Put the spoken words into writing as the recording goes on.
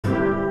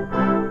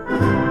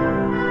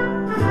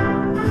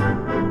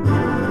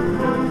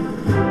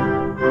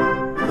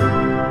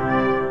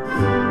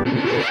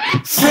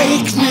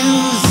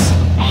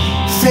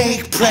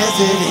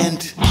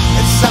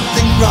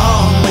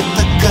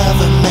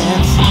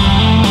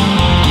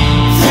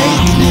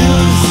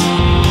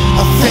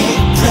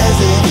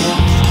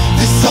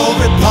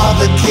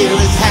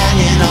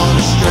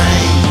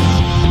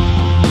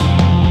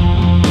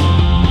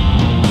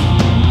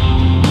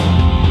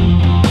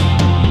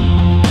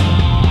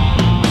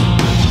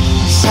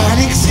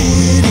shining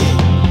city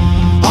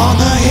on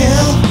the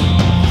hill,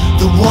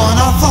 the one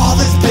our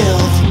fathers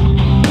built.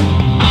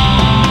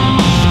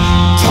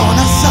 Torn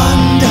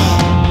asunder,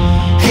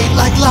 hate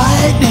like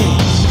lightning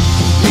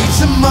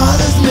leaves a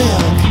mother's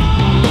milk.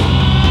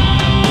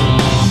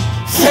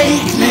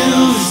 Fake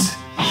news,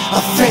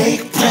 a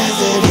fake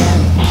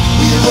president.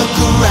 We look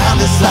around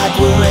us like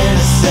we're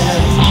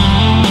innocent.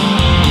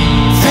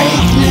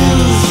 Fake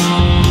news,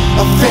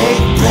 a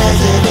fake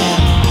president.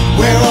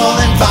 We're all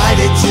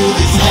invited to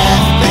this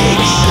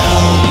half-baked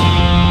show.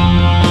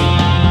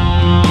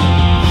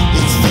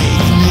 It's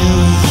fake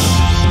news.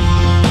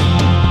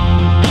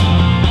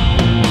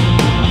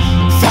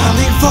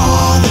 Founding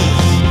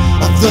fathers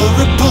of the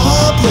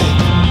Republic,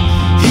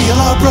 heal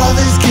our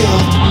brothers'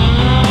 guilt.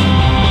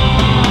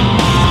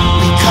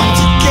 We come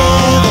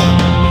together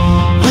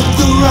with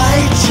the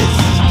righteous,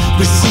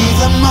 receive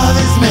the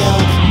mother's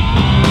milk.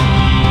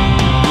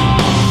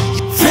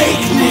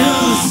 Fake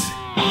news,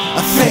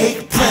 a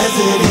fake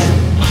president.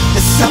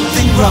 There's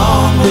something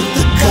wrong with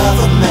the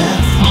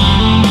government.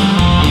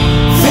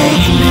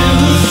 Fake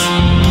news,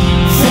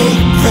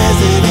 fake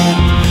president.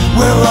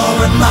 We're all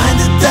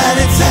reminded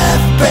that it's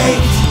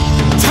half-baked.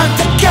 Time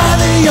to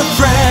gather your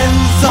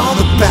friends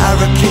on the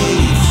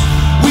barricades.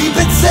 We've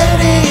been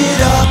setting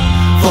it up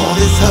for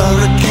this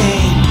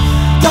hurricane.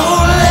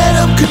 Don't let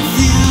them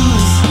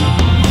confuse.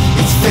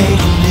 It's fake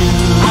news.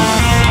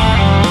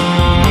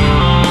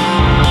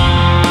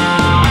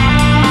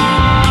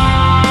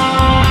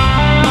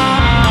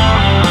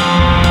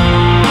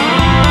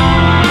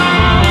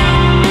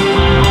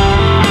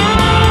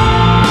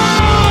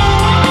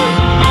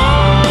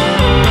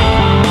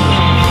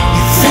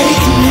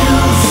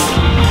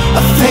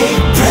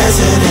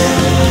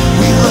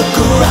 We look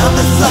around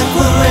us like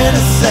we're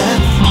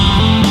innocent.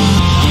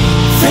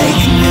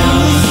 Fake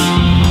news,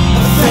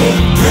 a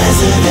fake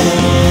president.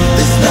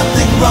 There's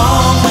nothing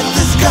wrong with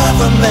this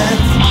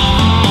government.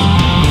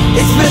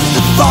 It's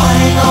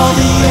mystifying all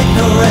the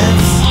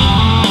ignorance.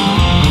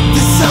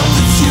 There's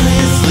something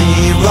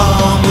seriously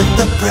wrong with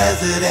the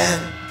president.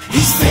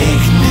 He's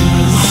fake news.